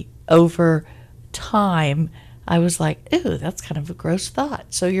 maybe over time, I was like, ew, that's kind of a gross thought.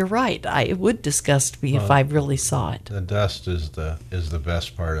 So you're right. It would disgust me if I really saw it. The dust is the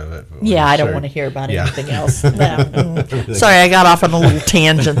best part of it. But when Yeah, you I don't start- want to hear about Yeah. anything else. Sorry, I got off on a little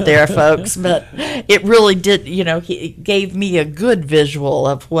tangent there, folks, but it really did, it gave me a good visual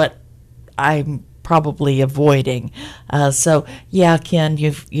of what I'm probably avoiding. So, yeah, Ken,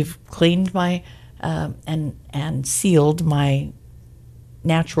 you've cleaned my and sealed my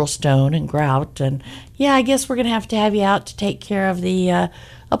natural stone and grout, and yeah, I guess we're gonna have to have you out to take care of the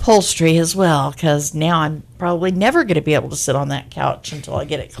upholstery as well, because now I'm probably never gonna be able to sit on that couch until I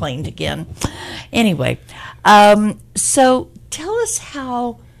get it cleaned again. Anyway, so tell us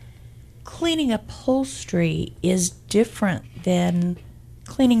how cleaning upholstery is different than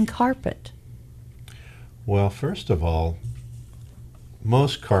cleaning carpet. Well, first of all,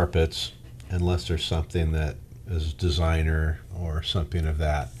 most carpets, unless there's something that is designer or something of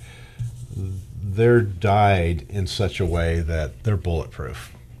that, they're dyed in such a way that they're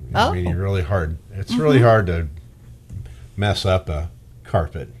bulletproof. I mean, Oh. really hard. It's really hard to mess up a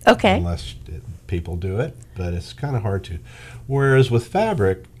carpet. Okay. Unless people do it, but it's kind of hard to. Whereas with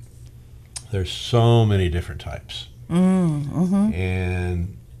fabric, there's so many different types.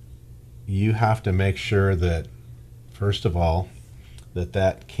 And you have to make sure that, first of all,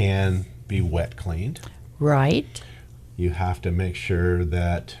 that can be wet cleaned. Right. You have to make sure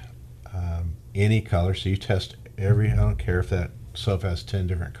that any color, so you test I don't care if that sofa has 10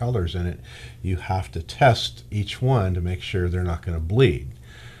 different colors in it, you have to test each one to make sure they're not going to bleed.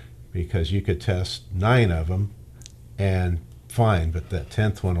 Because you could test 9 of them and fine, but that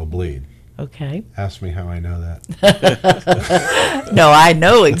 10th one will bleed. Okay. Ask me how I know that. No, I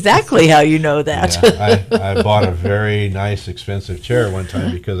know exactly how you know that. Yeah, I bought a very nice, expensive chair one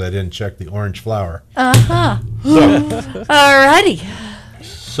time because I didn't check the orange flower. Alrighty.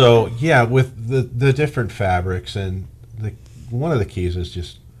 So yeah, with the different fabrics, and one of the keys is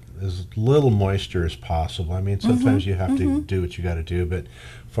just as little moisture as possible. I mean, sometimes you have to do what you got to do, but as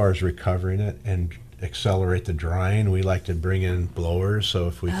far as recovering it and accelerate the drying, we like to bring in blowers. So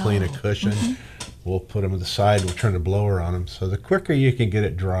if we clean a cushion, we'll put them to the side. We'll turn a blower on them. So the quicker you can get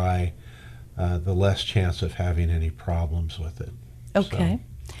it dry, the less chance of having any problems with it. Okay.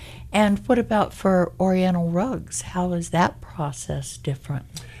 And what about for Oriental rugs? How is that process different?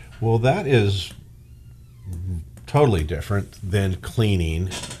 Well, that is totally different than cleaning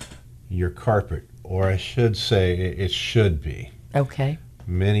your carpet, or I should say it should be. Okay.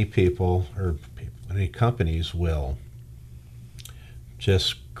 Many people, or many companies, will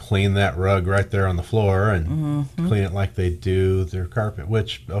just clean that rug right there on the floor and clean it like they do their carpet,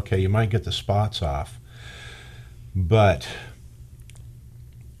 which, okay, you might get the spots off, but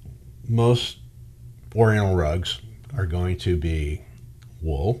most Oriental rugs are going to be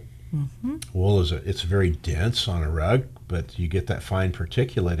wool. Wool it's very dense on a rug, but you get that fine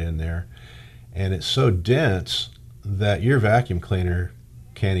particulate in there, and it's so dense that your vacuum cleaner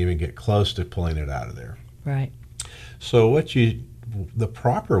can't even get close to pulling it out of there. Right. So the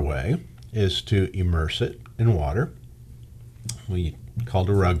proper way is to immerse it in water. Called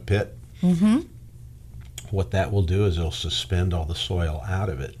a rug pit. What that will do is it'll suspend all the soil out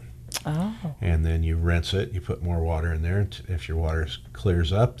of it. Oh. And then you rinse it, you put more water in there, and if your water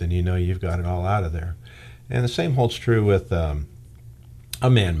clears up, then you know you've got it all out of there. And the same holds true with a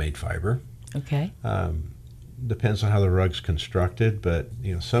man-made fiber. Okay. Depends on how the rug's constructed, but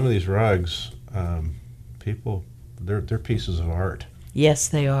some of these rugs, they're pieces of art. Yes,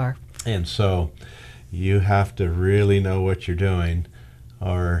 they are. And so you have to really know what you're doing,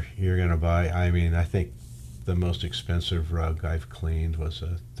 or you're going to buy. I think the most expensive rug I've cleaned was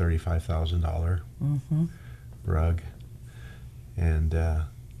a $35,000 rug. And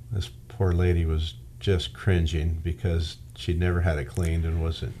this poor lady was just cringing because she'd never had it cleaned and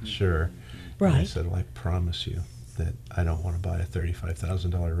wasn't sure. Right. And I said, well, I promise you that I don't want to buy a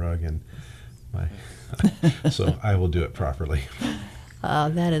 $35,000 rug, and so I will do it properly.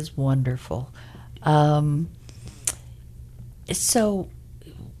 That is wonderful. So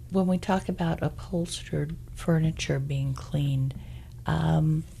when we talk about upholstered furniture being cleaned,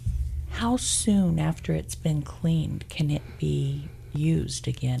 how soon after it's been cleaned can it be used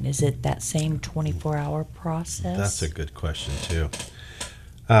again? Is it that same 24-hour process? That's a good question, too.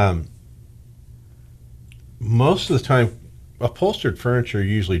 Most of the time, upholstered furniture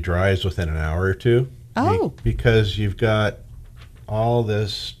usually dries within an hour or two. Oh. Because you've got all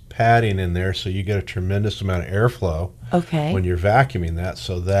this padding in there, so you get a tremendous amount of airflow when you're vacuuming that.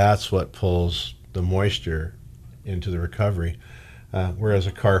 So that's what pulls the moisture into the recovery. Whereas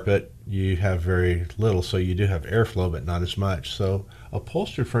a carpet, you have very little, so you do have airflow, but not as much. So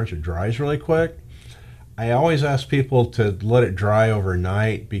upholstered furniture dries really quick. I always ask people to let it dry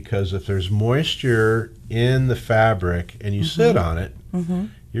overnight, because if there's moisture in the fabric and you sit on it,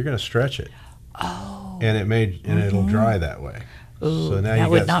 you're going to stretch it. Oh. And it'll dry that way. Ooh, so now that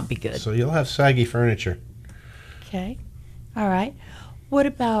would not be good. So you'll have saggy furniture. Okay. All right. What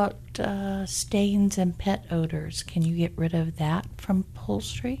about stains and pet odors? Can you get rid of that from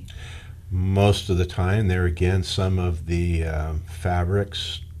upholstery? Most of the time. There again, some of the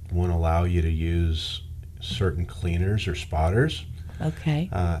fabrics won't allow you to use certain cleaners or spotters. Okay.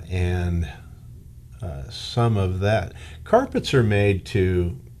 And some of that. Carpets are made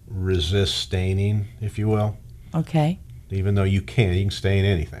to resist staining, if you will. Okay. Even though you can stain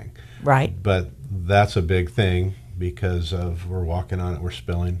anything. Right. But that's a big thing, because of we're walking on it, we're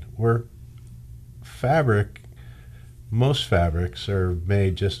spilling. Most fabrics are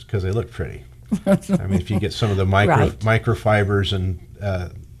made just because they look pretty. If you get some of the microfibers and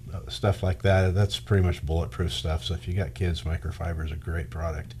stuff like that, that's pretty much bulletproof stuff. So if you got kids, microfiber is a great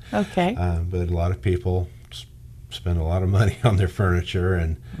product. Okay. But a lot of people spend a lot of money on their furniture,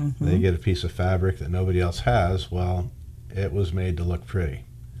 and they get a piece of fabric that nobody else has. Well, it was made to look pretty.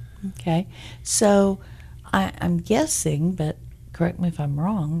 Okay. So I'm guessing, but correct me if I'm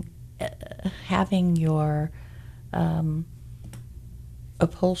wrong, having your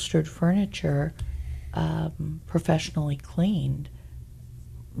upholstered furniture professionally cleaned,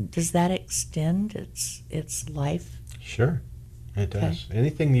 does that extend its life? Sure, it does.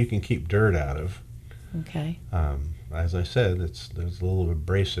 Anything you can keep dirt out of. Okay. As I said, there's a little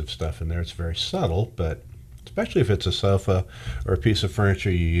abrasive stuff in there. It's very subtle, but especially if it's a sofa or a piece of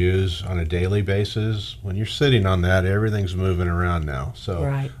furniture you use on a daily basis, when you're sitting on that, everything's moving around now.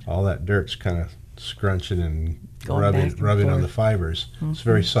 So all that dirt's kind of scrunching and rubbing on the fibers. It's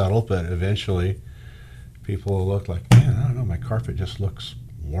very subtle, but eventually people will look like, man, I don't know, my carpet just looks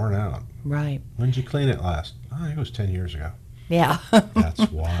worn out. Right. When did you clean it last? I think it was 10 years ago. Yeah.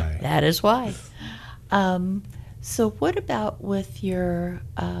 That's why. That is why. So what about with your,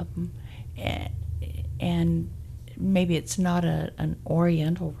 and maybe it's not an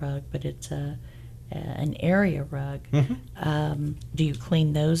oriental rug, but it's an area rug. Do you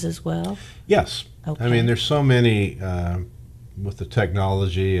clean those as well? Yes. Okay. There's so many, with the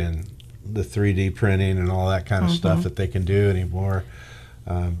technology and the 3D printing and all that kind of stuff that they can do anymore.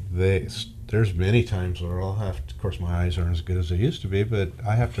 There's many times where I'll have to, of course my eyes aren't as good as they used to be, but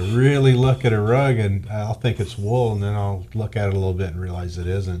I have to really look at a rug and I'll think it's wool, and then I'll look at it a little bit and realize it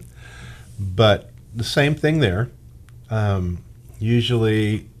isn't. But the same thing there.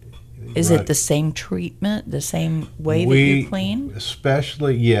 Usually... Is it the same treatment, the same way that you clean?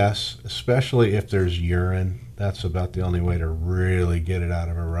 Especially if there's urine. That's about the only way to really get it out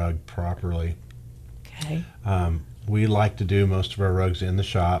of a rug properly. Okay. We like to do most of our rugs in the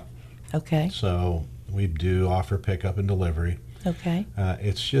shop. Okay. So we do offer pickup and delivery. Okay.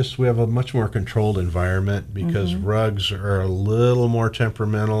 It's just we have a much more controlled environment, because rugs are a little more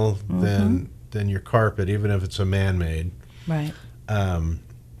temperamental than your carpet, even if it's a man-made. Right.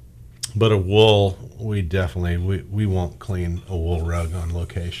 But a wool, we won't clean a wool rug on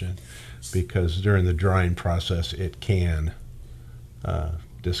location, because during the drying process it can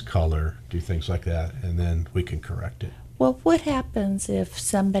discolor, do things like that, and then we can correct it. Well, what happens if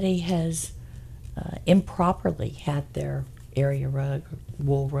somebody has improperly had their area rug,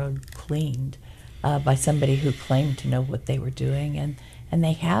 wool rug cleaned by somebody who claimed to know what they were doing, and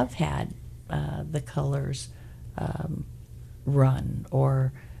they have had the colors run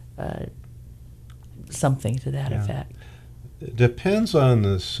or something to that effect. It depends on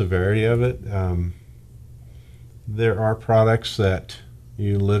the severity of it. There are products that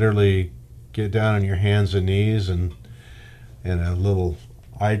you literally get down on your hands and knees and a little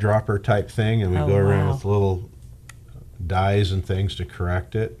eyedropper type thing, and we go around with little dyes and things to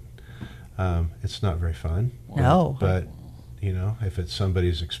correct it. It's not very fun. No. But, you know, if it's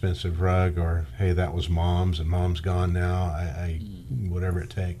somebody's expensive rug, or, hey, that was Mom's and Mom's gone now, I whatever it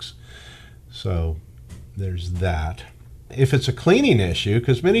takes. So there's that. If it's a cleaning issue,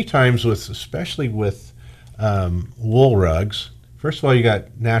 because many times especially with wool rugs, first of all, you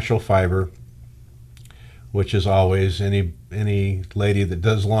got natural fiber, which is always, any lady that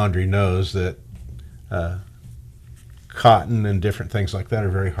does laundry knows that cotton and different things like that are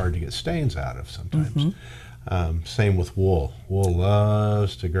very hard to get stains out of sometimes. Same with wool. Wool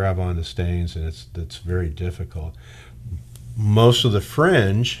loves to grab onto stains, and it's very difficult. Most of the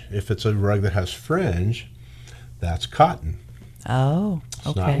fringe, if it's a rug that has fringe, that's cotton. Oh, It's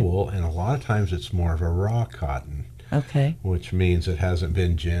okay. not wool, and a lot of times it's more of a raw cotton, Okay. which means it hasn't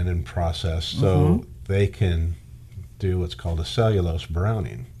been ginned and processed, so they can do what's called a cellulose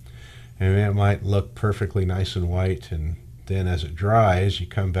browning. And it might look perfectly nice and white, and then as it dries, you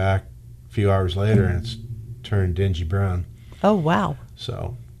come back a few hours later and it's turned dingy brown. Oh, wow.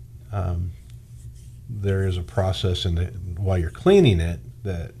 So there is a process while you're cleaning it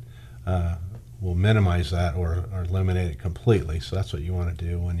that will minimize that or eliminate it completely. So that's what you want to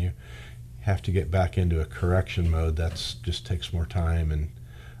do when you have to get back into a correction mode. That's just takes more time,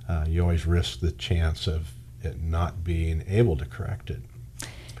 and you always risk the chance of it not being able to correct it.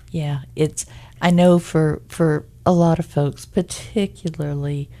 Yeah, I know for a lot of folks,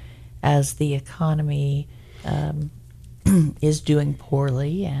 particularly as the economy is doing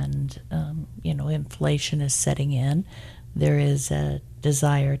poorly and inflation is setting in, there is a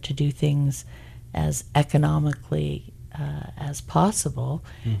desire to do things as economically as possible,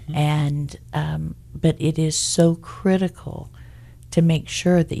 and but it is so critical to make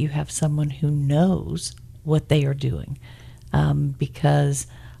sure that you have someone who knows what they are doing, because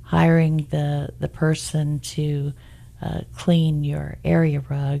hiring the person to clean your area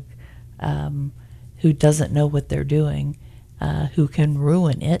rug who doesn't know what they're doing, who can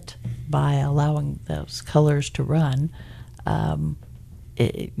ruin it by allowing those colors to run,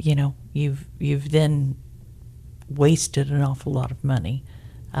 you've then wasted an awful lot of money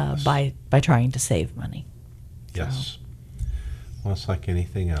by trying to save money. Yes. Well, it's like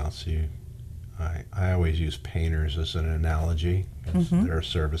anything else. I always use painters as an analogy. They're a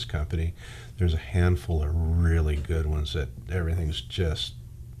service company. There's a handful of really good ones that everything's just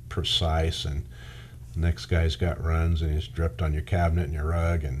precise, and the next guy's got runs and he's dripped on your cabinet and your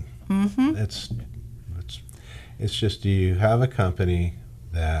rug, and it's just, do you have a company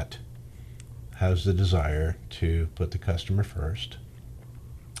that has the desire to put the customer first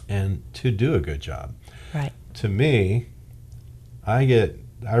and to do a good job? Right. To me, I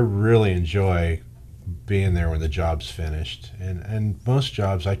really enjoy being there when the job's finished, and most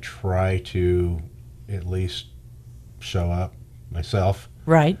jobs I try to at least show up myself.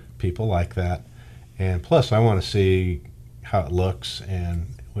 Right. People like that, and plus I want to see how it looks,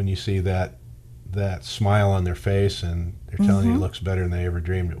 and when you see that smile on their face and they're telling you it looks better than they ever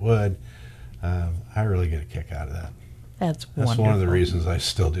dreamed it would, I really get a kick out of that. That's That's wonderful. one of the reasons I'm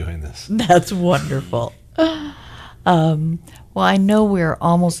still doing this. That's wonderful. Well, I know we're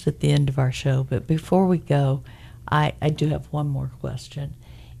almost at the end of our show, but before we go, I do have one more question.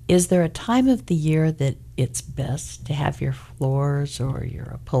 Is there a time of the year that it's best to have your floors or your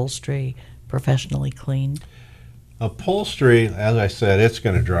upholstery professionally cleaned? Upholstery, as I said, it's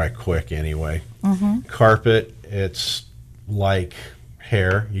going to dry quick anyway. Carpet, it's like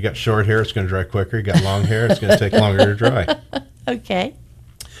hair. You got short hair, it's going to dry quicker. You got long hair, it's going to take longer to dry. Okay.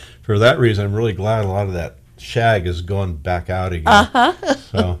 For that reason, I'm really glad a lot of that shag is going back out again.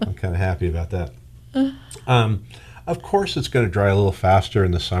 So I'm kind of happy about that. Of course, it's going to dry a little faster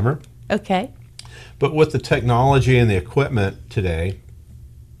in the summer. Okay. But with the technology and the equipment today,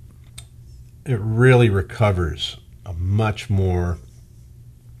 it really recovers a much more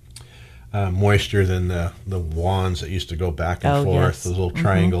moisture than the wands that used to go back and forth, yes. those little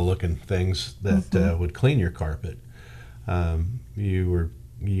triangle-looking things that would clean your carpet.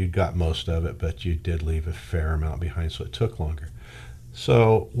 You got most of it, but you did leave a fair amount behind, so it took longer.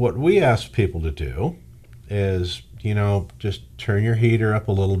 So what we ask people to do is, just turn your heater up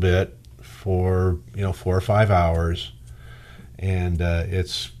a little bit, for 4 or 5 hours, and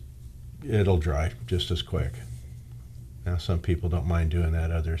it'll dry just as quick. Now, some people don't mind doing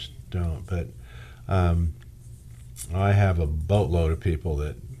that, others don't, but I have a boatload of people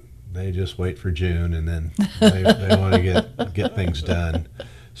that they just wait for June, and then they want to get things done.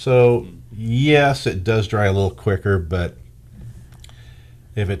 So yes, it does dry a little quicker, but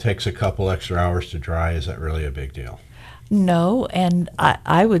if it takes a couple extra hours to dry, is that really a big deal? No, and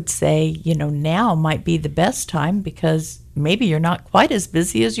I would say, now might be the best time because maybe you're not quite as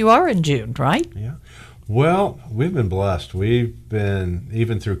busy as you are in June, right? Yeah. Well, we've been blessed. We've been,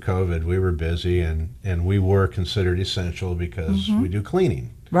 even through COVID, we were busy, and we were considered essential because we do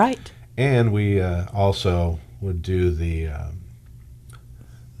cleaning. Right. And we also would do the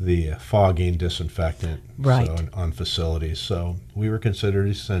fogging disinfectant Right. so, on facilities. So we were considered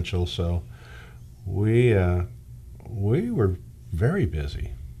essential. So we were very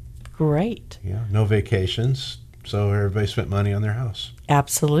busy. Great. Yeah, no vacations. So everybody spent money on their house.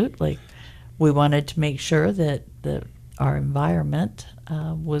 Absolutely. We wanted to make sure that our environment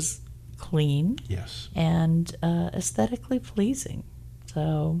was clean Yes. and aesthetically pleasing.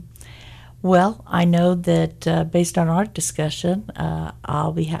 So, well, I know that based on our discussion,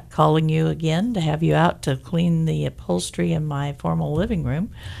 I'll be calling you again to have you out to clean the upholstery in my formal living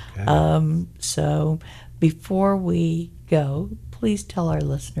room. Okay. So before we go, please tell our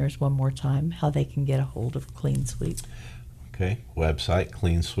listeners one more time how they can get a hold of Clean Sweep. Okay, website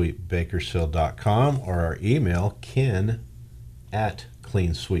cleansweepbakersfield.com, or our email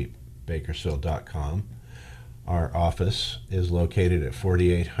ken@cleansweepbakersfield.com. Our office is located at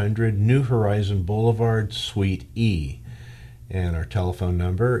 4800 New Horizon Boulevard, Suite E, and our telephone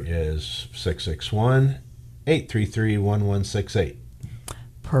number is 661-833-1168.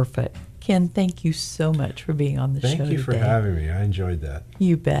 Perfect. Ken, thank you so much for being on the show today. Thank you for having me. I enjoyed that.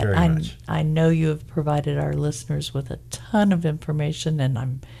 You bet. Very much. I know you have provided our listeners with a ton of information, and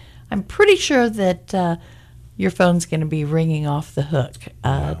I'm pretty sure that your phone's going to be ringing off the hook.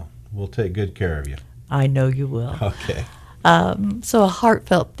 Well, we'll take good care of you. I know you will. Okay. So a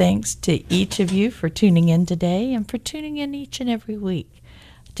heartfelt thanks to each of you for tuning in today and for tuning in each and every week.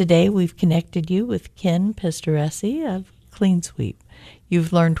 Today we've connected you with Ken Pistoresi of Clean Sweep.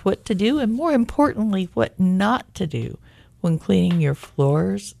 You've learned what to do and, more importantly, what not to do when cleaning your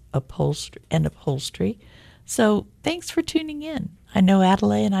floors and upholstery. So thanks for tuning in. I know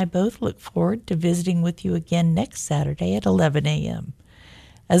Adelaide and I both look forward to visiting with you again next Saturday at 11 a.m.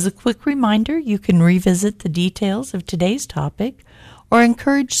 As a quick reminder, you can revisit the details of today's topic or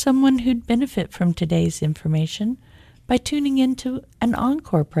encourage someone who'd benefit from today's information by tuning into an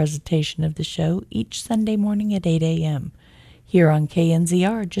encore presentation of the show each Sunday morning at 8 a.m. here on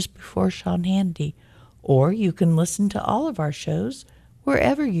KNZR just before Sean Hannity. Or you can listen to all of our shows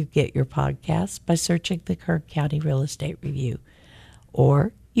wherever you get your podcasts by searching the Kern County Real Estate Review.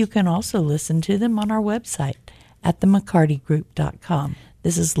 Or you can also listen to them on our website at themccartygroup.com.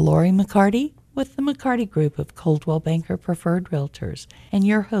 This is Lori McCarty with the McCarty Group of Coldwell Banker Preferred Realtors and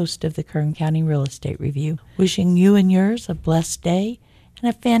your host of the Kern County Real Estate Review, wishing you and yours a blessed day and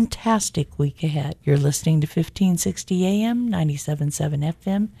a fantastic week ahead. You're listening to 1560 AM, 97.7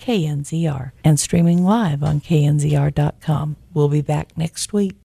 FM, KNZR, and streaming live on knzr.com. We'll be back next week.